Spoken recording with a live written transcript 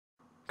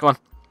Come on.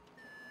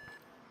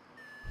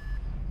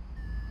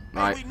 Hey,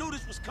 Right. we knew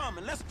this was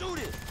coming. Let's do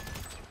this.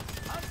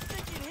 I'm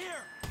sticking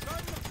here.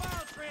 Starting the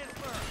file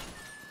transfer.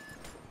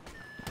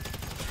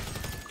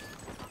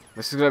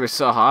 This is gonna be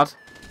so hard.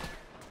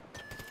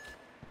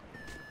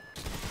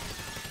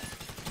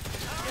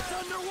 It's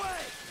underway.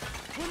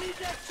 We need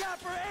that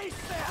chopper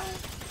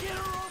ASAP. Get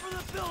her over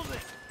the building.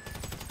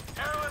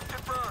 Arrow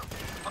confirmed.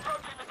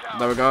 Approaching the tower.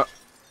 There we go.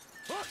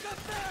 Hook up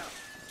there.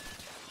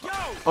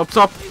 Yo. Up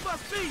top. Leave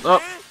us be,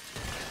 Up. man.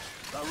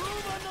 The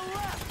room on the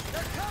left.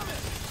 They're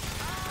coming.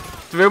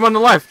 The room on the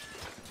left.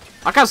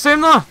 I can't see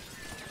him though.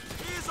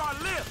 Here's our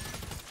lift.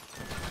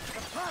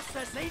 The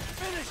process ain't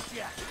finished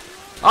yet.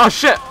 Oh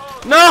shit.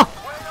 No.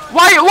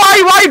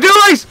 Why do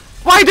this?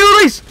 Why do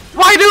this?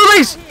 Why do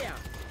this?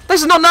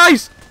 This is not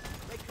nice.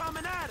 They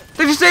coming at us.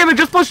 Did you see him? He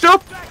just pushed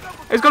up. Back up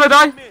He's gonna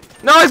die.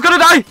 No, he's gonna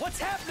die. What's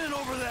happening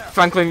over there?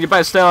 Franklin, you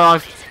better stay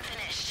alive. Isn't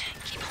finished.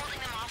 Keep holding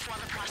them off while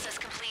the process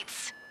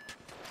completes.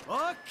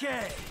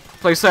 Okay.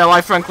 Please stay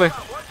alive, Franklin.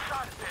 One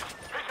shot at this.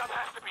 Pickup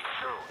has to be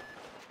soon.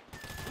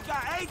 We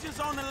got agents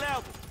on the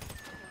level.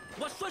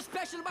 What's so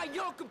special about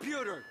your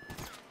computer?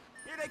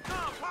 Here they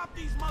come. Pop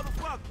these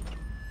motherfuckers.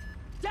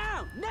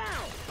 Down,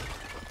 now!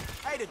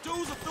 Hey, the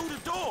dudes are through the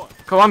door.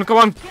 Come on, come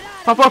on. Get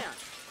out Pop of up. here.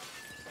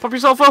 Pop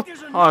yourself up.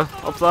 Oh,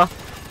 up there.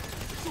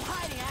 You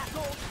hiding,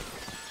 asshole?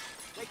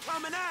 They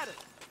coming at us.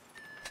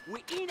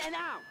 We in and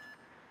out.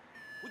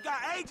 We got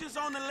agents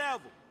on the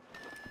level.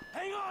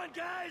 Hang on,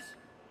 guys.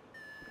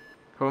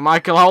 Come on,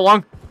 Michael, how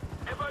long?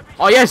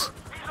 Oh, yes.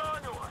 He's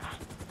on to us.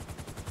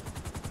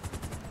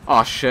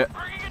 Oh, shit.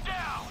 Bringing it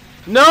down.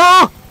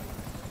 No!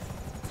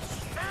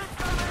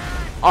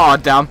 Oh,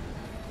 damn.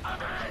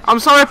 I'm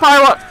sorry,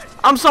 pilot.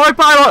 I'm sorry,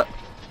 pilot.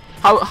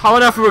 How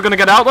on earth are we gonna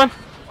get out then?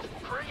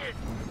 Bring it.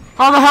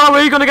 How the hell are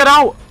we gonna get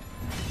out?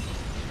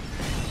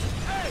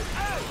 Hey,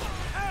 hey,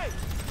 hey.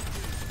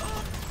 The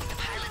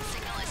pilot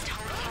signal is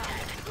totally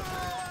dead.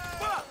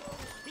 Fuck.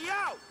 He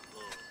out.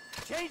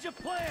 Change of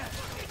plan.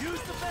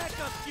 Use the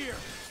backup gear.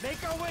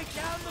 Make our way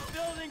down the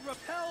building.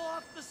 Rappel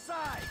off the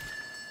side.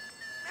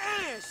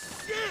 Man,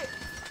 shit.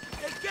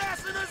 They're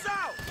gassing us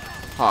out.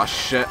 Oh,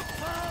 shit.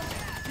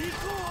 Be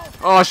cool.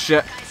 Oh,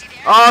 shit. Guys, you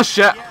there? Oh,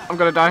 shit. I'm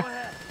gonna die. Go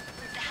ahead.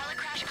 The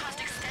helicrash caused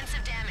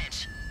extensive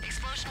damage.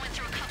 Explosion went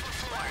through a couple of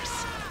floors.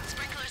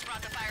 Sprinklers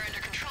brought the fire under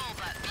control,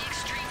 but be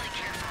extremely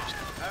careful.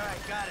 All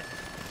right, got it.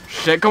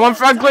 Shit, come on,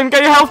 Franklin.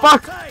 Get your health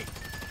back. Tight.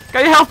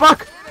 Get your health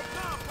back. Here they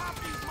come. Pop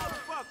these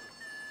motherfuckers.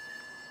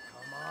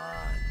 Come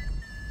on.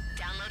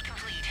 Download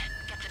complete.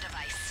 Get the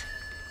device.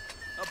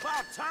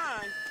 About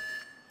time.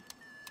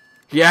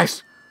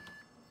 Yes.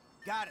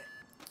 Got it.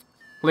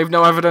 Leave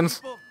no evidence.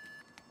 People,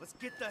 let's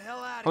get the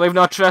hell out of Leave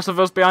no trace of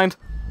us behind.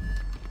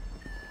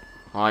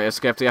 Alright,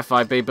 escape the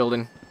FIB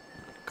building.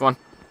 Come on.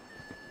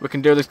 We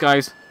can do this,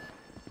 guys. As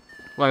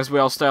long as we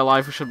all stay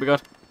alive, we should be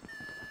good.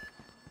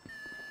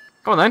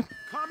 Come on, then.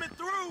 Coming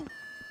through.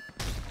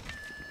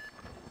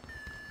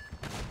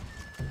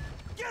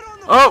 Get on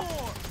the Oh.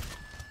 floor.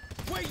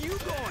 Where you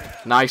going?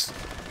 Nice.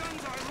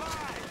 Guns are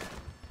live.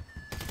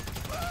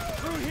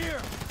 Through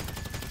here.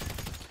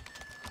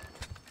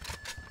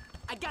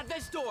 I got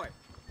this door.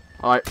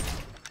 Alright.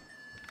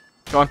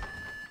 Go on.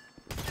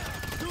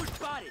 Dude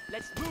spotted.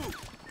 Let's move.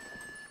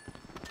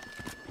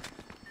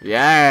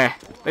 Yeah.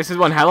 This is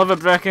one hell of a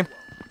break-in.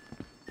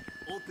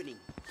 Opening.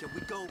 Here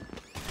we go.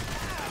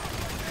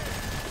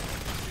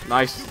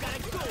 Nice. You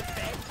gotta go,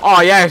 man.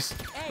 Oh, yes.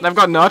 They've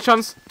got no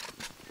chance.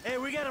 Hey,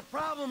 we got a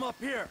problem up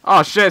here.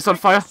 Oh, shit, it's on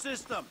fire.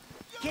 System.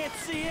 Can't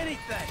see anything.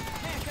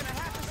 Man, can I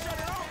have to shut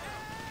it off?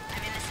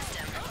 I'm in the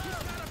system.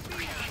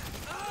 Okay.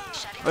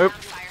 Shutting Oop.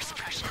 down fire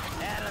suppression.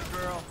 Atta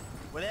girl.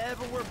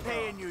 Whatever we're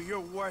paying you, you're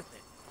worth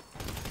it.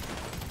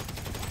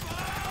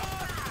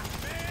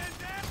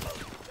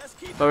 Let's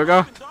keep There we go.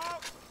 moving,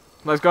 dog.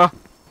 Let's go.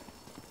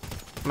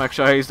 Make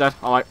sure he's dead.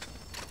 Alright.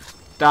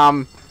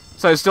 Damn.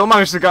 So it still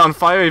managed to get on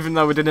fire even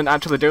though we didn't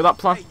actually do that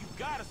plan. Hey, you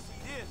gotta see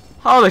this.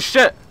 Holy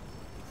shit.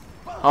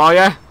 Oh,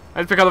 yeah. I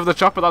had to pick out of the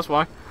chopper, that's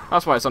why.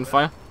 That's why it's on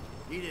fire.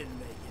 He didn't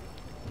make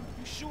it.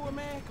 You sure,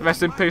 man?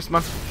 Rest in peace,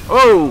 man.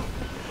 Oh!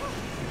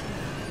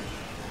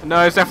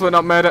 No, he's definitely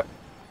not made it.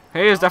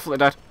 He is definitely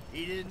dead.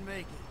 He didn't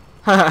make it.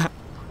 No, You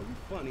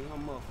funny, huh,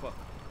 motherfucker?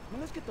 Man,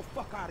 let's get the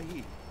fuck out of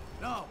here.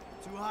 No,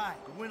 too high.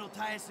 The wind will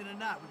tie us in a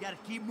knot. We gotta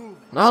keep moving.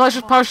 let's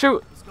just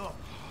parachute. Let's go.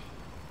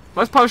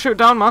 Let's parachute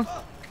down, man.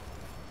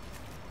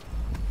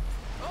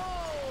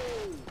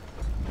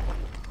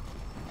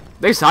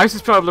 This heist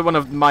is probably one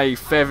of my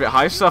favourite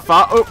heists so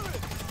far. Oh!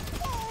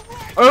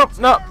 Oh,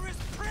 no!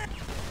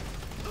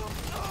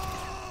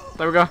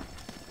 There we go.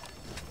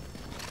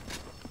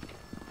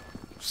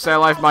 Stay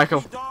alive,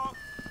 Michael.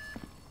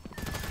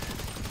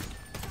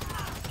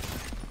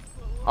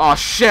 Oh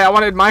shit, I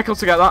wanted Michael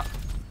to get that.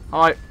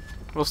 Alright,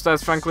 we'll stay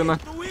as Franklin then.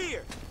 Through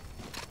here.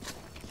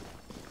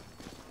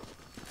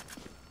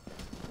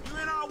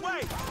 You're in our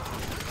way.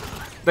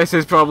 This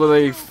is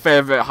probably the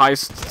favourite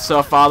heist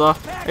so far though.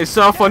 It's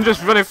so fun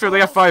just running through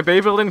the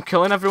FIB building,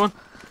 killing everyone.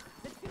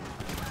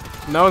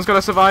 No one's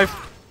gonna survive.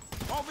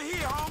 Over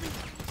here,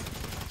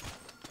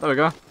 homie. There we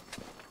go.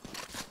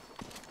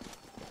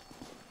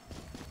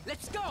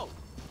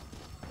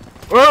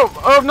 Oh,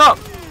 oh no!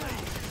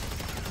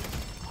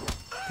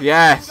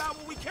 Yes. Got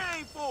what we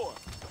came for.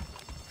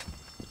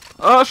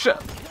 Oh shit.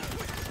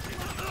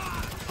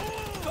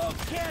 Go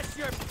cash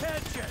your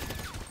pension.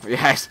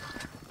 Yes.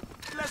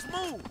 Let's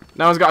move.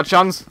 No one's got a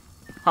chance.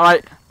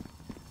 Alright.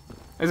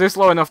 Is this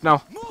low enough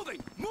now?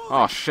 Moving.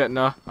 Oh shit,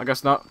 no. I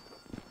guess not.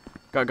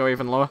 Gotta go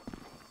even lower.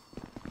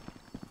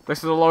 This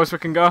is the lowest we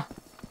can go.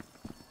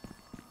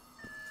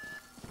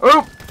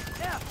 Oh!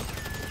 Yeah.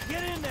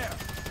 Get in there.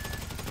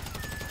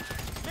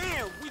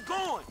 Man, we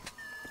going.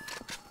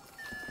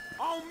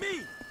 On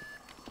me.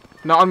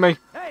 Not on me.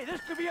 Hey,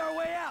 this could be our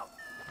way out.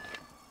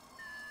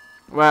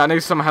 Wait, I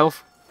need some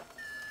health.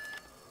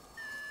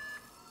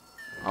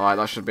 Alright,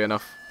 that should be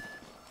enough.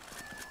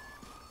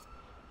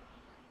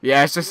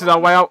 Yes, this is our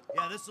way out.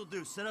 Yeah, this'll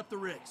do. Set up the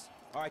rigs.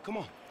 All right, come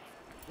on.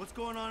 What's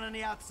going on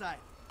the outside?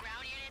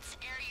 Ground units,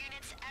 air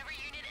units, every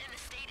unit in the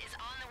state is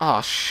on the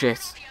Oh shit.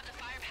 You have the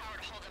firepower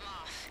to hold them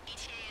off.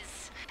 ETA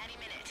is any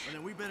minute. And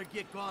then we better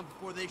get gone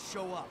before they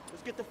show up.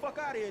 Let's get the fuck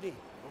out of here, then.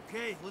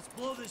 Okay, let's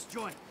blow this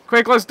joint.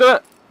 Quick, let's do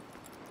it.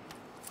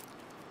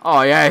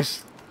 Oh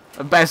yes.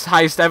 The best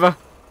heist ever.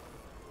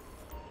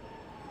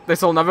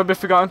 This'll never be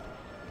forgotten.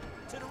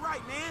 To the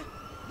right, man.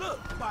 Look,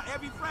 by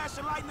every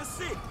flashing light in the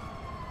city.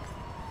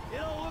 It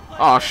don't look like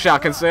Oh that shit, I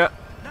can truck. see it.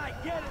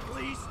 Not yet, at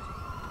least.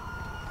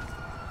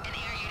 An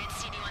air unit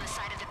seen you on the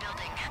side of the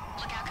building.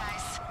 Look out,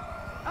 guys.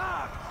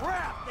 Ah,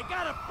 crap! They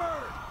got a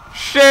bird.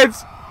 Shit!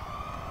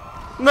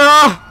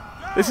 No!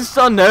 This is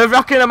so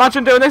nerve-wracking.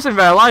 Imagine doing this in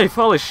real life.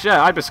 Holy shit,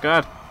 I'd be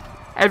scared.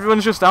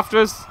 Everyone's just after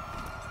us.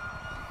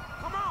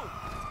 Come on.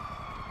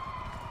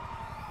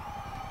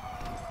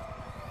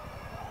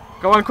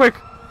 Go on, quick.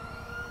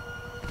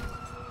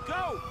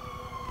 Go.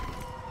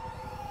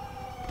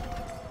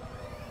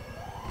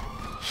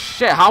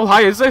 Shit, how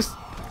high is this?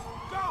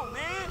 Go,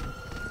 man.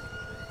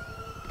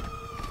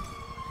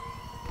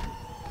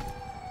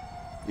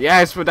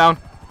 Yes, we're down.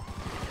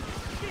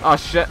 Oh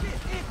shit.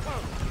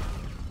 Income.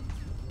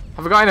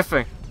 Have we got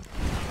anything?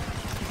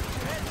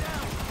 Head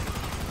down.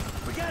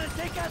 We gotta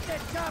take out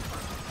that chopper.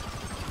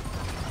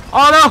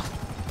 Oh no!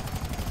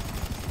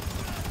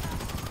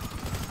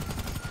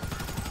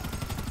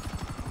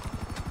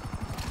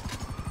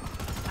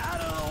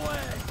 Out of the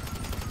way.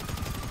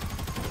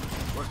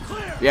 We're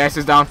clear. Yes,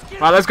 it's down.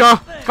 Right, let's go.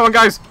 Come on,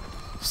 guys.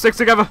 Stick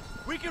together.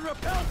 We can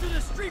rappel to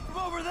the street from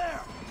over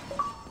there.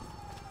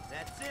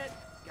 That's it.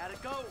 Gotta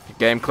go.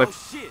 Game clip.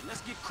 Oh shit,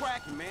 let's get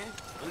cracking, man.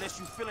 Unless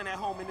you feeling at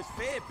home in this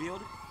Fed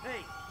building.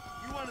 Hey,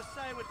 you want to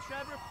side with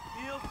Trevor?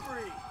 Feel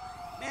free.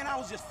 Man, I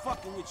was just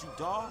fucking with you,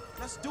 dawg.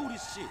 Let's do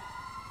this shit.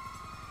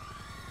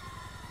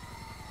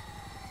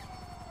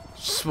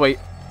 Sweet.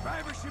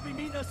 Driver should be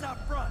meeting us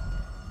out front.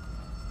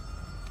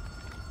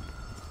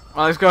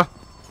 Right, let's go.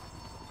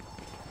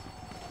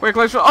 Quick,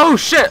 let's. Oh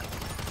shit!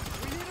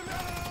 We need him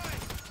out of the way.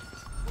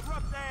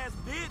 Corrupt ass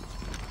bitch.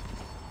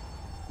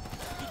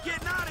 You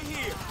getting out of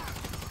here.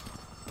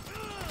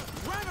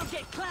 Driver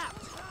get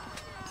clapped.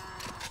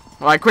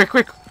 Right, quick,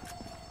 quick.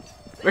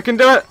 We can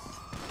do it.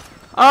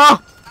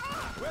 Oh!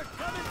 We're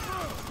coming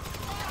through.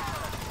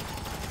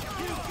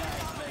 You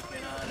guys make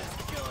an honest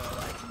killer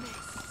like me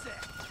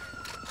sick.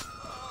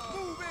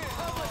 Move in.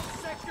 Public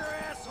sector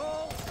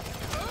asshole.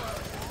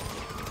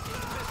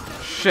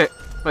 Shit.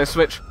 Let's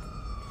switch.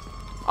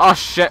 Oh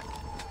shit.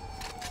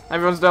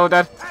 Everyone's now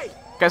dead. Hey,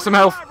 Get some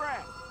health. driver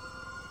at?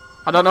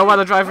 I don't know where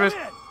the driver is.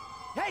 Come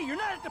in. Hey, you're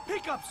not at the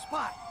pickup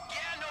spot. Yeah,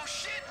 no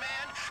shit,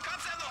 man.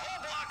 Cops have the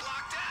whole block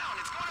locked down.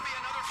 It's going to be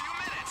another few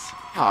minutes.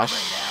 Oh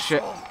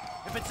shit. Asshole.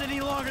 If it's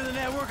any longer than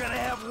that, we're gonna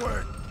have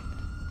word.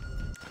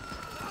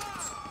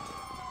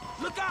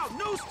 Look out,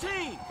 news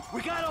team!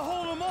 We gotta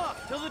hold him up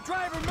till the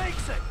driver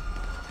makes it.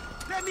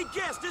 Let me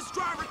guess, this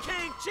driver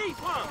came cheap,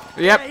 huh?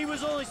 Yep. Yeah, he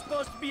was only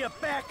supposed to be a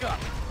backup.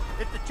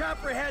 If the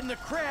chopper hadn't have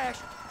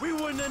crashed, we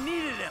wouldn't have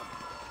needed him.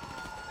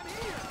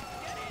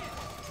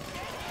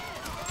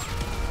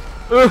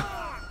 Ugh.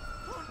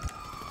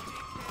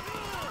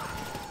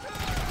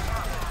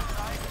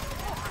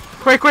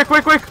 Quick, quick,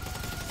 quick, quick!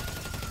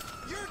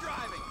 You're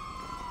driving.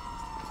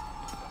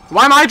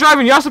 Why am I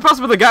driving? You're supposed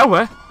to be the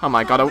getaway. Oh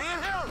my god,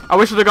 I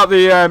wish I'd have got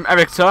the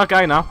Eric Turk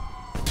guy now.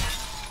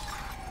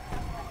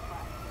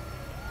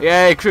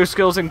 Yay, crew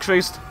skills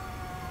increased.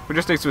 We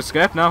just need to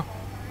escape now.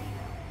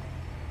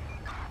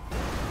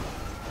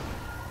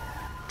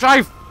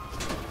 Drive!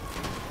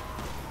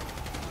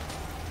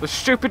 The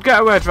stupid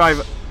getaway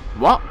driver.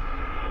 What?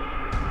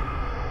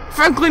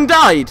 Franklin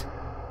died?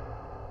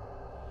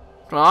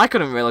 Well, I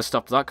couldn't really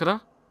stop that, could I?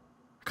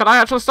 Could I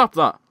actually stop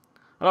that?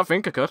 I don't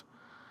think I could.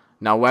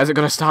 Now, where's it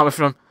going to start me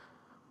from?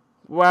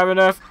 Where on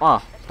earth?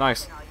 Oh,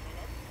 nice.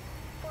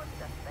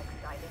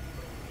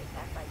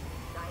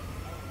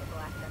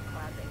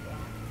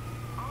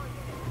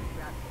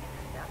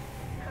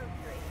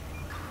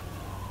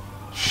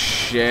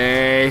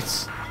 Shit.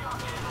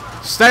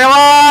 Stay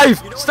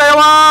alive! Stay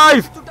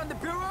alive! Took down the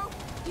bureau?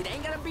 It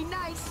ain't gonna be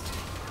nice.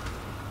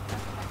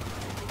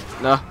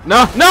 No,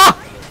 no, no!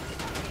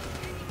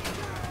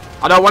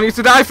 I don't want you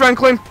to die,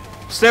 Franklin.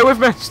 Stay with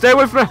me. Stay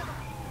with me.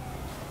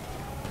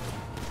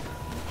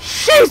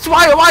 Shit!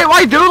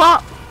 Why do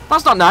that?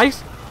 That's not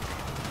nice.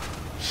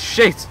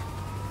 Shit.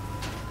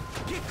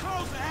 Get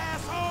closer,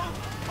 asshole!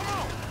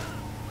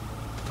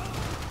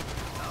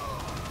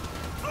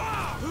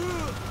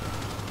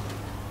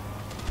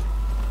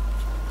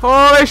 Come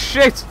on! Holy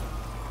shit!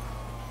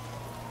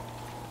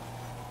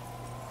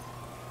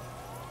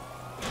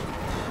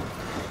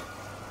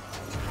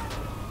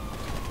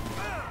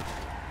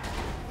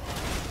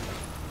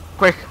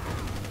 Quick.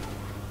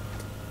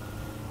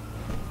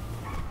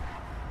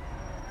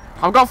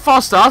 I've got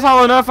 4 stars.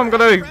 How on earth am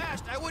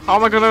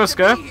I gonna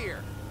escape?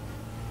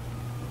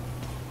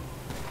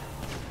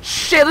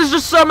 Shit, there's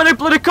just so many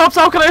bloody cops.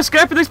 How can I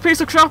escape in this piece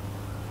of crap?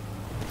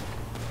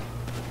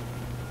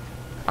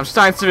 I'm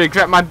starting to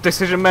regret my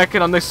decision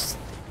making on this.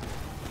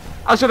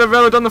 I should have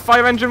really done the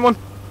fire engine one.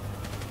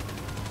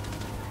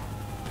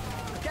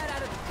 Get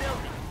out of the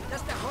building.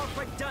 That's the hard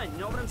part done, you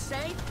know what I'm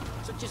saying?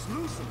 So just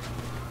loosen.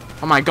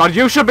 Oh my god,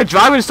 you should be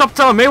driving. Stop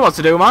telling me what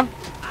to do, man.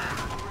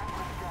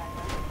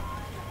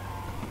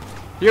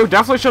 You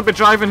definitely should be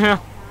driving here.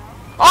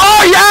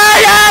 Oh,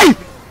 yeah!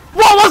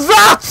 What was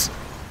that?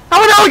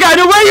 I'm an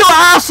alligator. Where you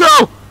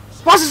arsehole?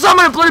 What's there so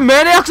many bloody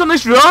maniacs on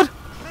this road?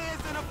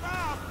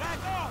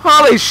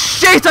 Holy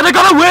shit, and I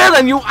got away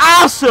then, you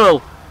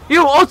arsehole!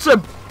 You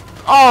utter...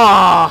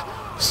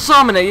 Oh,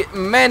 so many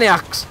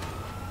maniacs.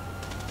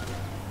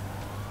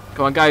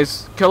 Come on,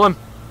 guys, kill him.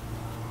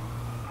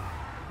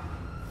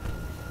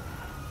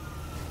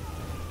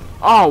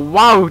 Oh,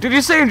 wow, did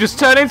you see him just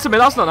turn into me?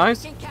 That's not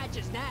nice. Can't catch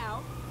us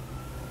now.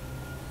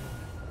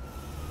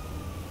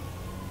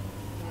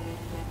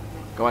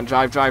 Go on,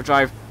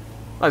 drive.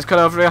 Let's cut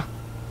over here.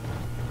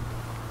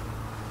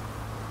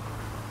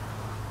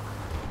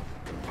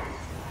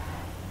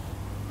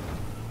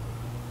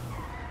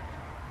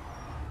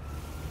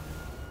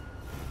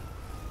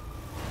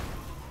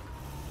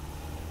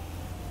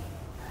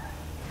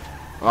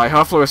 Right,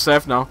 hopefully we're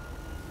safe now.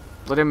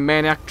 Bloody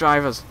maniac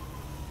drivers.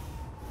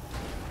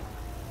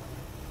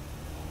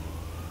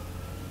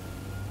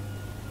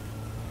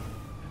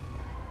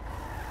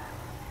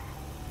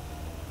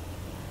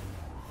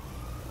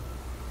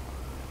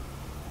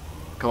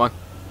 Come on.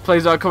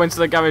 Please don't come into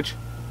the garage.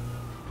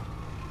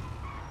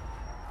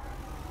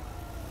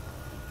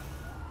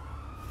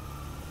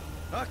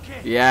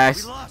 Okay.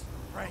 Yes. We lost him,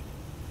 Frank.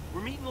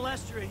 We're meeting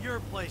Lester at your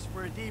place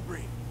for a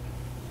debrief.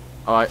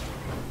 Alright.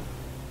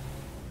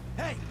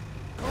 Hey,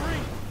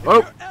 Kareem, if Oh.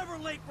 you're ever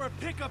late for a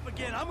pickup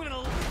again, I'm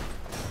gonna...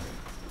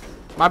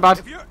 My bad.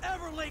 If you're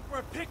ever late for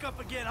a pickup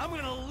again, I'm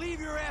gonna leave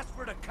your ass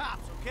for the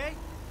cops, okay?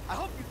 I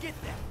hope you get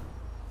that.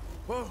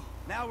 Whoa,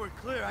 now we're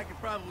clear. I could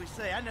probably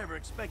say I never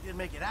expected to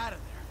make it out of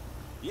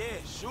there.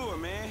 Yeah, sure,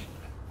 man.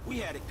 We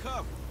had it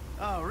covered.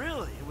 Oh,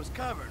 really? It was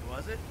covered,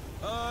 was it?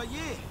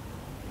 Yeah.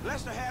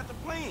 Lester had the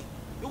plan.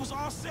 It was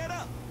all set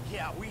up.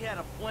 Yeah, we had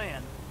a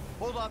plan.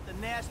 Hold off the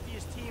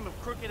nastiest team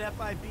of crooked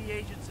FIB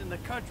agents in the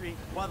country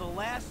while the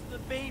last of the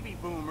baby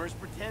boomers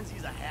pretends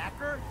he's a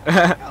hacker?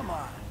 Come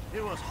on.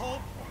 It was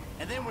hopeful.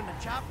 And then when the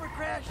chopper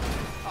crashed,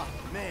 oh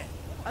man,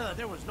 I thought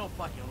there was no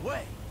fucking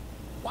way.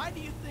 Why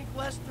do you think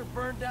Lester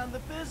burned down the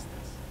business?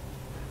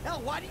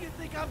 Hell, why do you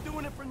think I'm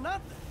doing it for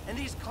nothing? And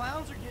these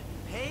clowns are getting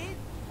paid?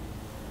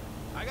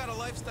 I got a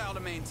lifestyle to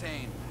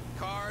maintain.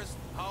 Cars,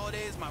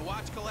 holidays, my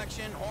watch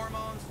collection,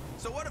 hormones.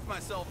 So what if my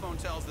cell phone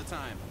tells the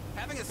time?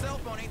 Having a cell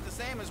phone ain't the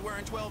same as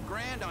wearing 12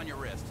 grand on your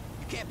wrist.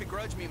 You can't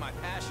begrudge me my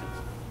passions.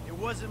 It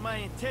wasn't my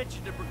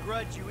intention to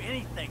begrudge you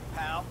anything,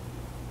 pal.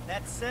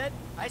 That said,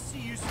 I see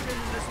you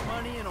spending this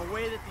money in a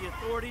way that the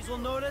authorities will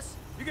notice.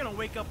 You're gonna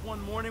wake up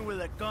one morning with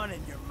a gun in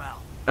your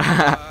mouth.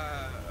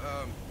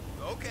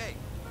 Okay.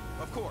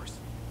 Of course.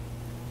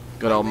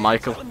 Good old Man,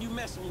 Michael. Tell him you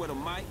messing with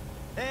him, Mike.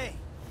 Hey,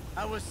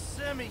 I was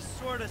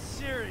sort of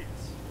serious,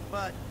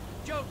 but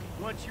joking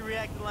once you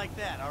reacted like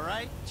that, all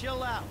right?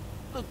 Chill out.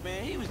 Look,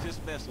 man, he was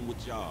just messing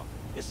with y'all.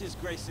 It's his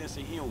great sense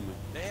of humor.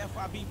 The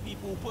FIB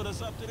people who put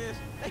us up to this,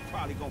 they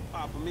probably gonna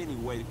pop him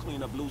anyway to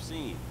clean up loose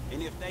ends.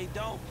 And if they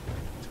don't,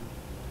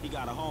 he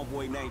got a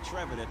homeboy named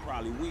Trevor that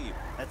probably will.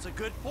 That's a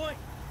good point.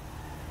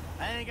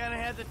 I ain't gonna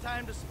have the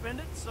time to spend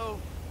it, so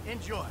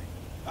enjoy.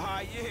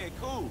 Yeah,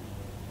 cool.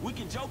 We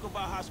can joke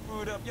about how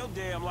screwed up your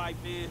damn life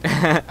is.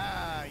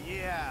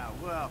 Yeah,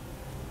 well,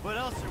 what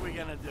else are we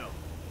gonna do?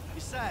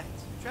 Besides,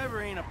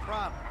 Trevor ain't a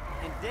problem,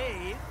 and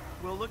Dave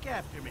will look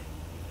after me,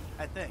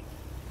 I think.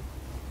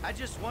 I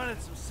just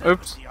wanted some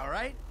sympathy, all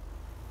right?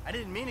 I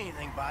didn't mean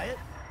anything by it.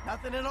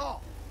 Nothing at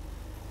all.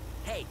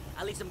 Hey,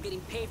 at least I'm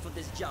getting paid for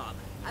this job.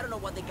 I don't know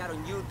what they got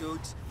on you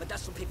dudes, but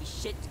that's some piffy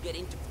shit to get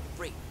into for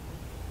free.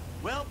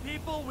 Well,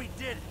 people, we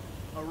did it.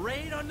 A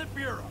raid on the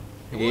Bureau.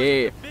 It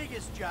Yeah. wasn't the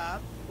biggest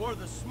job or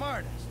the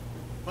smartest,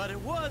 but it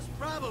was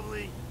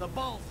probably the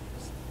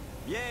ballsiest.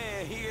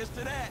 Yeah, here's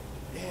to that.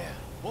 Yeah,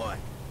 boy,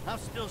 I'm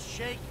still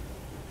shaking.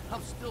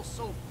 I'm still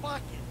so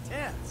fucking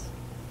tense.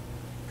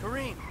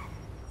 Kareem,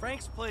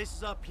 Frank's place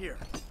is up here.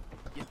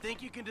 You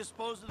think you can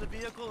dispose of the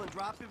vehicle and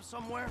drop him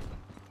somewhere?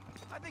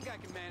 I think I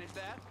can manage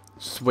that.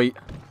 Sweet.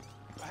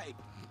 Hey,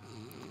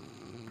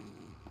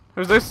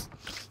 Who's this?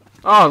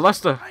 Oh,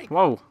 Lester.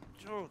 Whoa.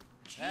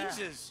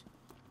 Jesus.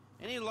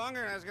 Any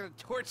longer, and I was gonna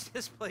torch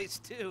this place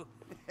too.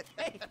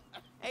 Hey,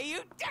 you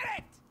did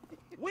it!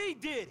 We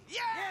did it!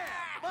 Yeah!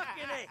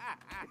 Fucking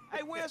A!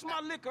 Hey, where's my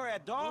liquor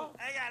at, dog?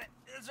 I got it.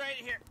 It's right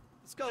here.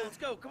 Let's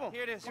go, come on.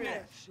 Here it is. Come Here on.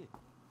 it is. Shit.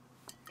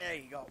 There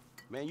you go.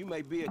 Man, you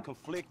may be a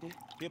conflicting,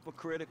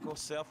 hypocritical,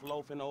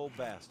 self-loafing old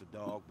bastard,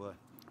 dog, but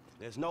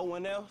there's no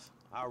one else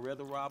I'd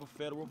rather rob a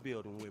federal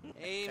building with me.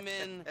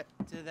 Amen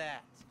to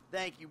that.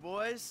 Thank you,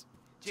 boys.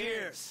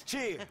 Cheers.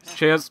 Cheers.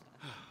 Cheers.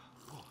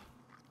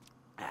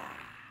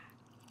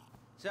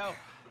 So,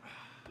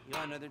 you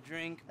want another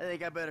drink? I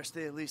think I better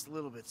stay at least a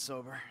little bit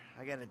sober.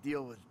 I gotta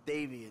deal with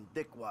Davey and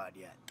Dickwad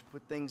yet.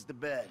 Put things to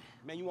bed.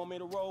 Man, you want me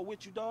to roll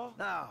with you, dog?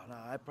 No,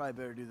 I probably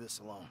better do this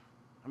alone.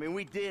 I mean,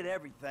 we did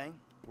everything.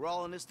 We're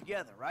all in this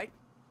together, right?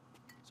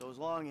 So as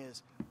long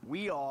as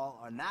we all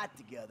are not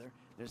together,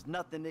 there's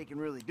nothing they can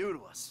really do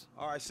to us.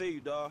 All right, see you,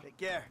 dog. Take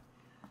care.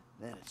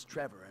 Then it's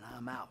Trevor and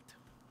I'm out.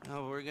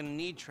 Oh, we're gonna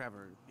need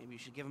Trevor. Maybe you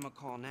should give him a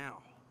call now.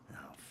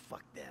 Oh,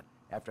 fuck that.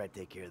 After I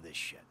take care of this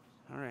shit.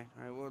 All right,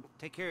 well,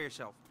 take care of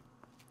yourself.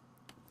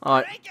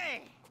 Alright.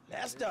 Drinking!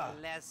 Lester.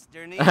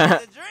 Lester needs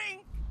a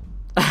drink.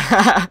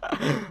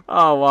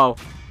 Oh, wow.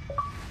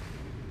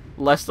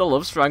 Lester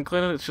loves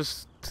Franklin, it's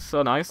just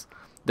so nice.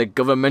 The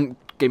government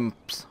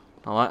gimps.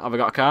 Alright, have I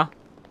got a car?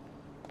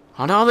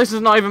 Oh no, this is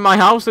not even my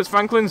house, it's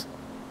Franklin's.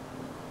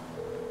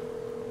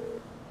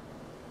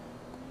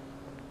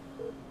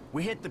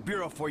 We hit the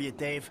bureau for you,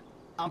 Dave.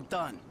 I'm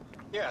done.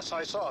 Yes,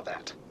 I saw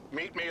that.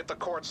 Meet me at the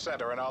court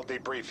center and I'll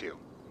debrief you.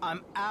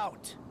 I'm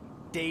out,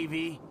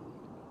 Davey.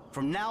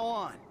 From now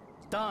on,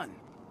 done.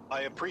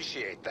 I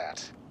appreciate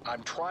that.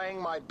 I'm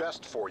trying my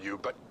best for you,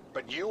 but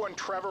you and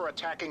Trevor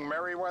attacking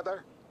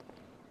Merriweather?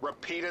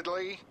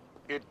 Repeatedly?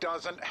 It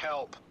doesn't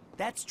help.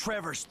 That's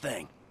Trevor's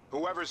thing.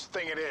 Whoever's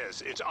thing it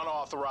is, it's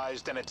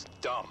unauthorized and it's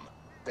dumb.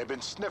 They've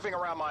been sniffing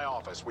around my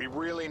office. We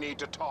really need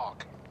to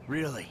talk.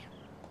 Really?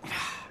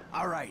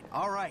 All right.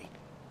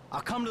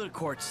 I'll come to the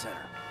court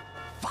center.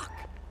 Fuck.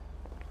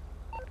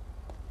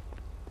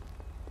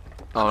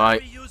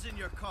 Alright. Using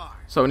your car.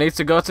 So we need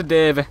to go to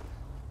Davey.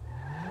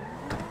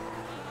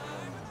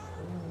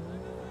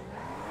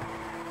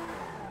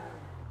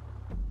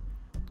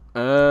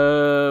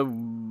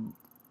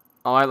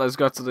 Alright, let's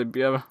go to the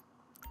bureau.